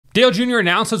Dale Jr.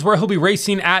 announces where he'll be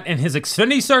racing at in his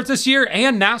Xfinity starts this year,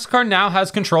 and NASCAR now has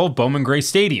control of Bowman Gray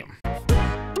Stadium.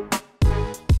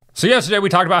 So yesterday we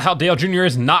talked about how Dale Jr.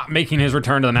 is not making his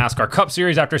return to the NASCAR Cup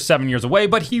Series after 7 years away,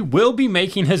 but he will be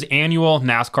making his annual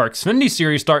NASCAR Xfinity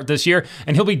Series start this year,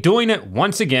 and he'll be doing it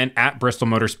once again at Bristol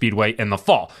Motor Speedway in the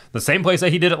fall. The same place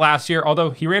that he did it last year,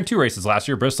 although he ran 2 races last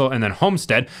year, Bristol and then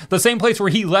Homestead. The same place where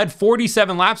he led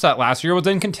 47 laps at last year, was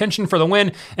in contention for the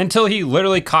win until he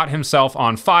literally caught himself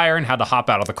on fire and had to hop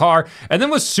out of the car, and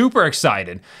then was super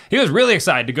excited. He was really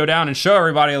excited to go down and show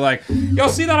everybody like, y'all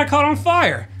see that I caught on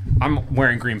fire? I'm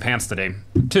wearing green pants today,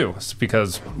 too,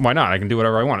 because why not? I can do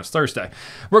whatever I want. It's Thursday.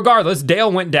 Regardless,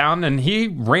 Dale went down and he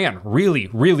ran really,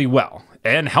 really well.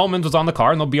 And Hellman's was on the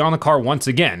car, and they'll be on the car once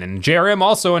again. And JRM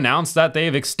also announced that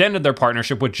they've extended their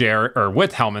partnership with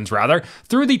Hellman's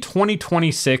through the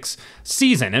 2026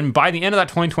 season. And by the end of that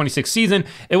 2026 season,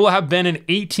 it will have been an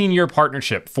 18-year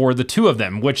partnership for the two of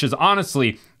them, which is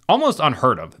honestly almost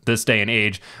unheard of this day and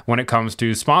age when it comes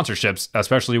to sponsorships,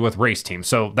 especially with race teams.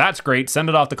 So that's great. Send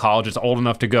it off to college. It's old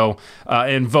enough to go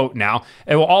and vote now.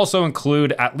 It will also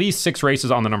include at least 6 races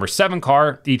on the number 7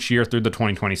 car each year through the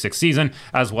 2026 season,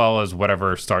 as well as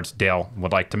whatever starts Dale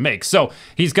would like to make. So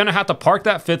he's going to have to park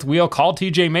that 5th wheel, call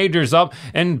TJ Majors up,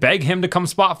 and beg him to come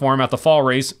spot for him at the fall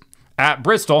race at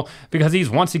Bristol, because he's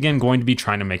once again going to be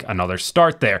trying to make another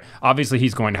start there. Obviously,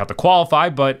 he's going to have to qualify,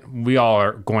 but we all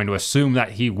are going to assume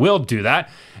that he will do that.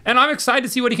 And I'm excited to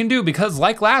see what he can do, because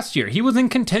like last year, he was in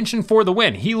contention for the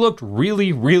win. He looked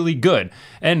really, really good.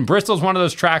 And Bristol's one of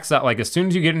those tracks that, like, as soon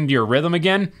as you get into your rhythm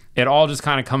again, it all just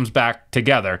kind of comes back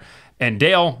together. And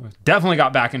Dale definitely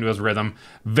got back into his rhythm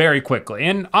very quickly.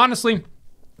 And honestly,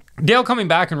 Dale coming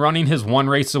back and running his 1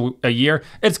 race a year,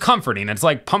 it's comforting. It's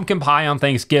like pumpkin pie on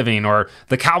Thanksgiving, or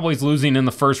the Cowboys losing in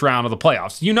the first round of the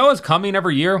playoffs. You know it's coming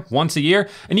every year, once a year,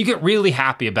 and you get really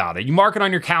happy about it. You mark it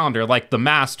on your calendar like the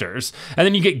Masters, and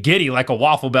then you get giddy like a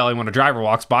waffle belly when a driver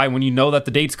walks by when you know that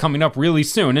the date's coming up really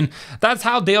soon. And that's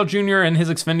how Dale Jr. and his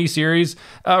Xfinity Series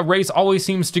race always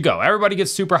seems to go. Everybody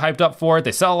gets super hyped up for it.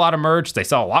 They sell a lot of merch. They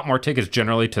sell a lot more tickets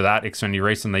generally to that Xfinity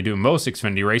race than they do most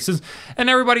Xfinity races, and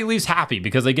everybody leaves happy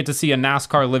because they get to see a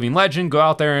NASCAR living legend go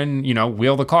out there and,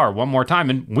 wheel the car one more time,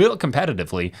 and wheel it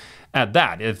competitively at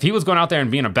that. If he was going out there and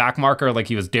being a backmarker like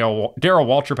he was Darrell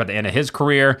Waltrip at the end of his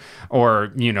career,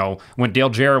 or, when Dale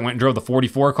Jarrett went and drove the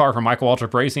 44 car for Michael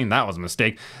Waltrip Racing, that was a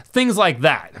mistake. Things like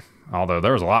that. Although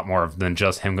there was a lot more than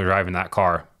just him driving that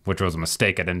car, which was a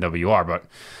mistake at NWR, but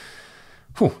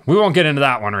we won't get into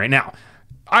that one right now.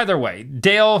 Either way,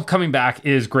 Dale coming back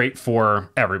is great for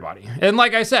everybody. And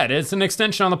like I said, it's an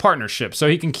extension on the partnership, so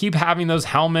he can keep having those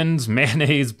Hellman's,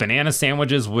 mayonnaise, banana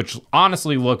sandwiches, which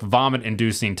honestly look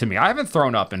vomit-inducing to me. I haven't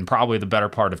thrown up in probably the better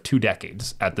part of 2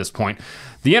 decades at this point.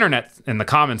 The internet and the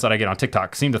comments that I get on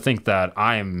TikTok seem to think that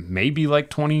I am maybe like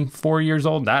 24 years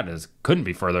old. That couldn't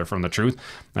be further from the truth.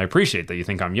 I appreciate that you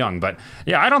think I'm young, but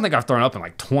yeah, I don't think I've thrown up in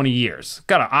like 20 years.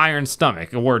 Got an iron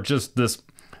stomach, or just this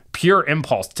pure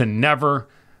impulse to never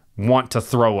want to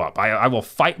throw up. I will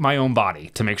fight my own body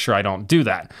to make sure I don't do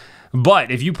that. But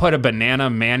if you put a banana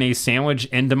mayonnaise sandwich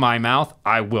into my mouth,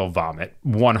 I will vomit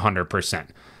 100%.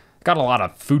 Got a lot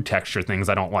of food texture things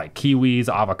I don't like. Kiwis,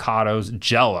 avocados,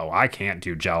 Jell-O. I can't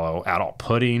do Jell-O at all.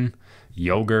 Pudding,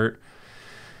 yogurt.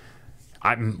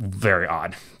 I'm very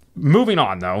odd. Moving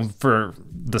on, though, for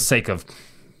the sake of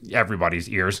everybody's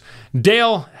ears,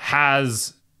 Dale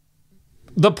has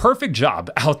the perfect job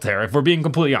out there, if we're being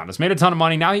completely honest. Made a ton of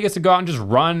money. Now he gets to go out and just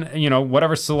run,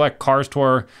 whatever select Cars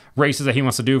Tour races that he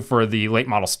wants to do for the late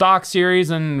model stock series,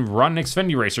 and run an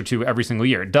Xfinity race or 2 every single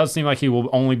year. It does seem like he will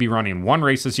only be running 1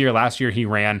 race this year. Last year he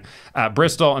ran at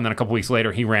Bristol, and then a couple weeks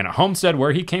later he ran at Homestead,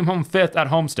 where he came home 5th at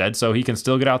Homestead, so he can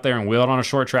still get out there and wheel it on a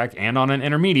short track and on an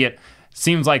intermediate.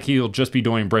 Seems like he'll just be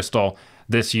doing Bristol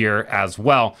this year as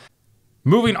well.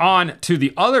 Moving on to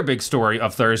the other big story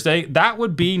of Thursday, that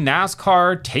would be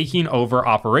NASCAR taking over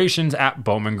operations at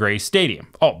Bowman Gray Stadium.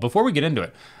 Oh, before we get into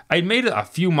it, I made a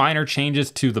few minor changes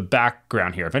to the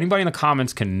background here. If anybody in the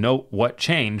comments can note what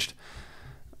changed,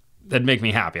 that'd make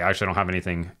me happy. I actually don't have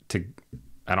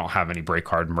I don't have any brake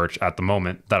card merch at the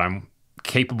moment that I'm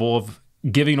capable of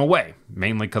giving away,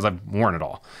 mainly because I've worn it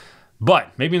all.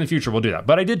 But maybe in the future we'll do that.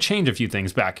 But I did change a few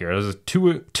things back here. There's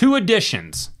two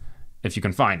additions, if you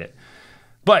can find it.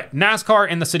 But NASCAR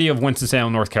in the city of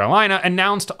Winston-Salem, North Carolina,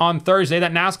 announced on Thursday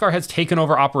that NASCAR has taken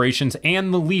over operations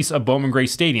and the lease of Bowman Gray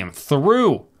Stadium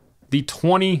through the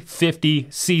 2050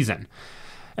 season.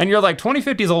 And you're like,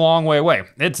 2050 is a long way away.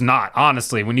 It's not,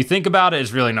 honestly. When you think about it,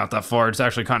 it's really not that far. It's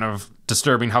actually kind of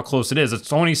disturbing how close it is. It's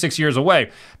 26 years away.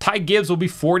 Ty Gibbs will be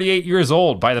 48 years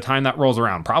old by the time that rolls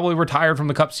around, probably retired from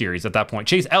the Cup Series at that point.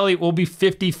 Chase Elliott will be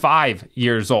 55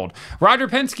 years old. Roger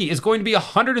Penske is going to be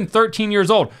 113 years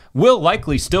old, will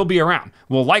likely still be around,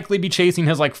 will likely be chasing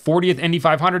his like 40th Indy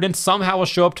 500, and somehow will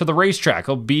show up to the racetrack.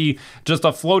 He'll be just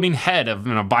a floating head of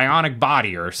a bionic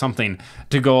body or something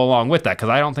to go along with that, because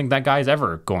I don't think that guy's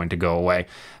ever going to go away.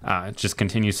 It just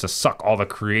continues to suck all the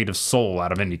creative soul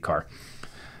out of IndyCar.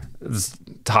 This is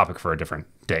a topic for a different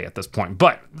day at this point,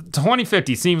 but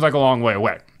 2050 seems like a long way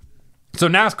away. So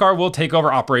NASCAR will take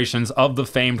over operations of the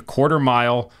famed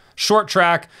quarter-mile short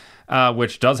track,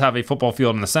 which does have a football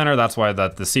field in the center. That's why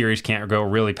the series can't go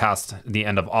really past the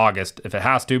end of August if it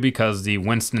has to, because the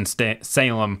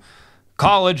Winston-Salem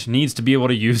College needs to be able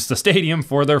to use the stadium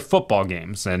for their football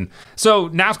games. And so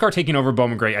NASCAR taking over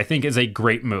Bowman Gray, I think, is a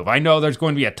great move. I know there's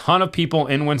going to be a ton of people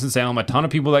in Winston-Salem, a ton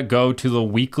of people that go to the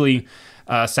weekly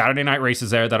Saturday night races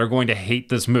there that are going to hate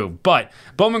this move. But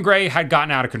Bowman Gray had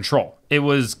gotten out of control. It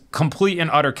was complete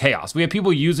and utter chaos. We had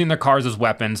people using their cars as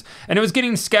weapons, and it was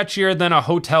getting sketchier than a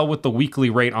hotel with the weekly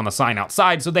rate on the sign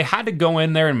outside, so they had to go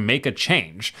in there and make a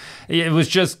change. It was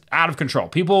just out of control.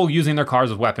 People using their cars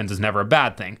as weapons is never a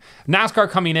bad thing. NASCAR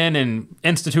coming in and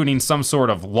instituting some sort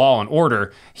of law and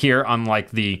order here,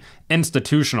 unlike the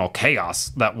institutional chaos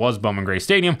that was Bowman Gray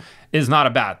Stadium, is not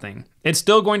a bad thing. It's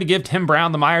still going to give Tim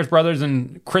Brown, the Myers brothers,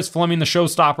 and Chris Fleming, the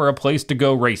showstopper, a place to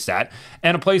go race at,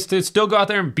 and a place to still go out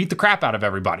there and beat the crap out of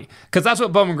everybody. Because that's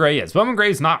what Bowman Gray is. Bowman Gray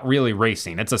is not really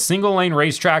racing. It's a single lane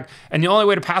racetrack, and the only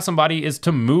way to pass somebody is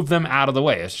to move them out of the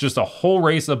way. It's just a whole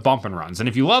race of bump and runs. And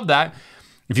if you love that,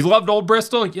 if you loved Old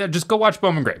Bristol, yeah, just go watch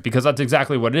Bowman Gray, because that's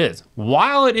exactly what it is.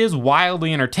 While it is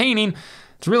wildly entertaining,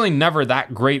 it's really never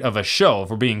that great of a show,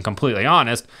 if we're being completely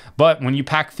honest. But when you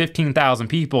pack 15,000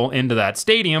 people into that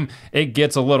stadium, it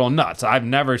gets a little nuts. I've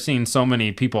never seen so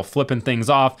many people flipping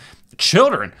things off.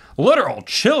 Children, literal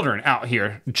children out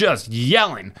here just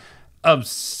yelling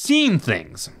obscene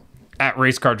things at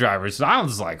race car drivers. I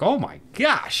was like, oh my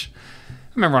gosh.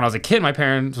 I remember when I was a kid, my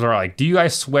parents were like, do you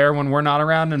guys swear when we're not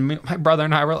around? And my brother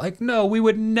and I were like, no, we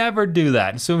would never do that.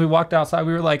 And so when we walked outside,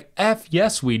 we were like, F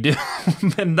yes, we do.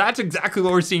 And that's exactly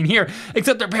what we're seeing here,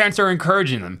 except their parents are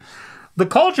encouraging them. The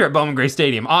culture at Bowman Gray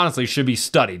Stadium, honestly, should be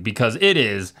studied, because it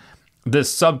is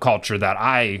this subculture that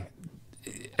I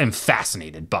am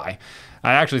fascinated by.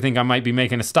 I actually think I might be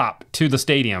making a stop to the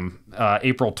stadium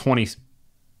April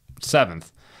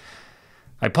 27th.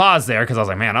 I paused there because I was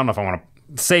like, man, I don't know if I want to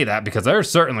say that, because there's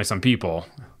certainly some people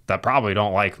that probably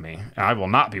don't like me. I will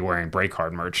not be wearing Break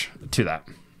Hard merch to that.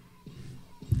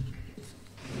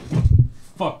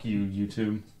 Fuck you,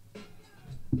 YouTube.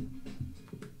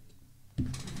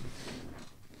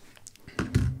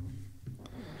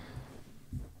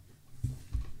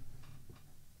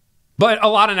 But a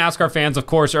lot of NASCAR fans, of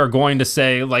course, are going to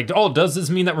say, like, oh, does this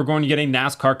mean that we're going to get a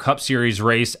NASCAR Cup Series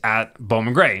race at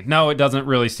Bowman Gray? No, it doesn't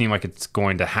really seem like it's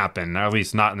going to happen, at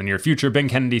least not in the near future. Ben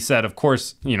Kennedy said, of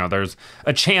course, you know, there's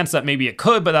a chance that maybe it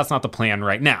could, but that's not the plan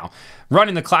right now.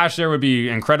 Running the Clash there would be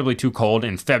incredibly too cold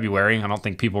in February. I don't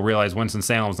think people realize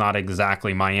Winston-Salem is not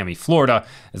exactly Miami, Florida.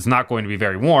 It's not going to be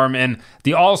very warm. And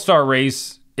the All-Star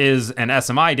race is an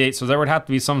SMI date, so there would have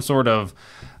to be some sort of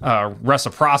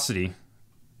reciprocity.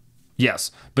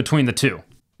 Yes, between the two.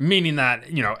 Meaning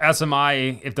that, you know,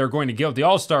 SMI, if they're going to give the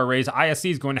All-Star race, ISC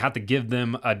is going to have to give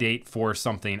them a date for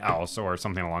something else or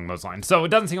something along those lines. So it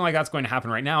doesn't seem like that's going to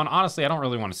happen right now. And honestly, I don't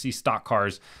really want to see stock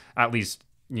cars, at least,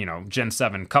 you know, Gen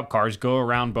 7 Cup cars, go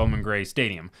around Bowman Gray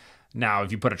Stadium. Now,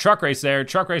 if you put a truck race there,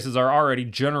 truck races are already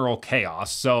general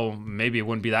chaos, so maybe it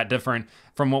wouldn't be that different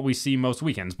from what we see most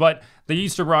weekends. But they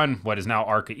used to run what is now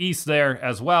ARCA East there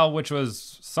as well, which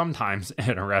was sometimes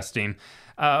interesting.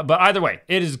 But either way,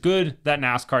 it is good that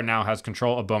NASCAR now has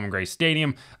control of Bowman Gray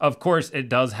Stadium. Of course, it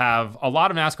does have a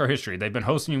lot of NASCAR history. They've been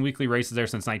hosting weekly races there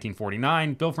since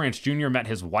 1949. Bill France Jr. met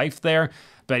his wife there,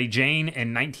 Betty Jane,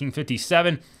 in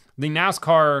 1957. The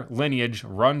NASCAR lineage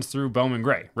runs through Bowman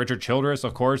Gray. Richard Childress,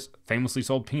 of course, famously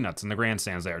sold peanuts in the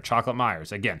grandstands there. Chocolate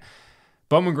Myers, again.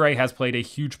 Bowman Gray has played a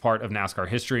huge part of NASCAR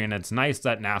history, and it's nice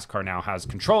that NASCAR now has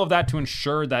control of that to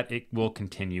ensure that it will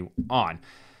continue on.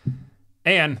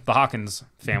 And the Hawkins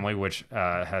family, which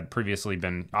had previously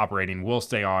been operating, will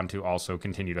stay on to also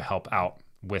continue to help out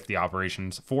with the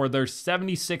operations for their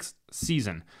 76th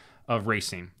season of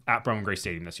racing at Bowman Gray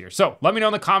Stadium this year. So let me know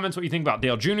in the comments what you think about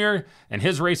Dale Jr. and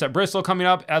his race at Bristol coming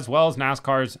up, as well as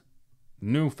NASCAR's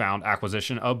newfound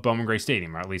acquisition of Bowman Gray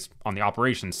Stadium, or at least on the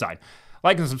operations side.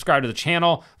 Like and subscribe to the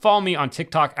channel. Follow me on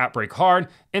TikTok at BreakHard,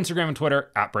 Instagram and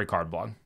Twitter at BreakHardBlog.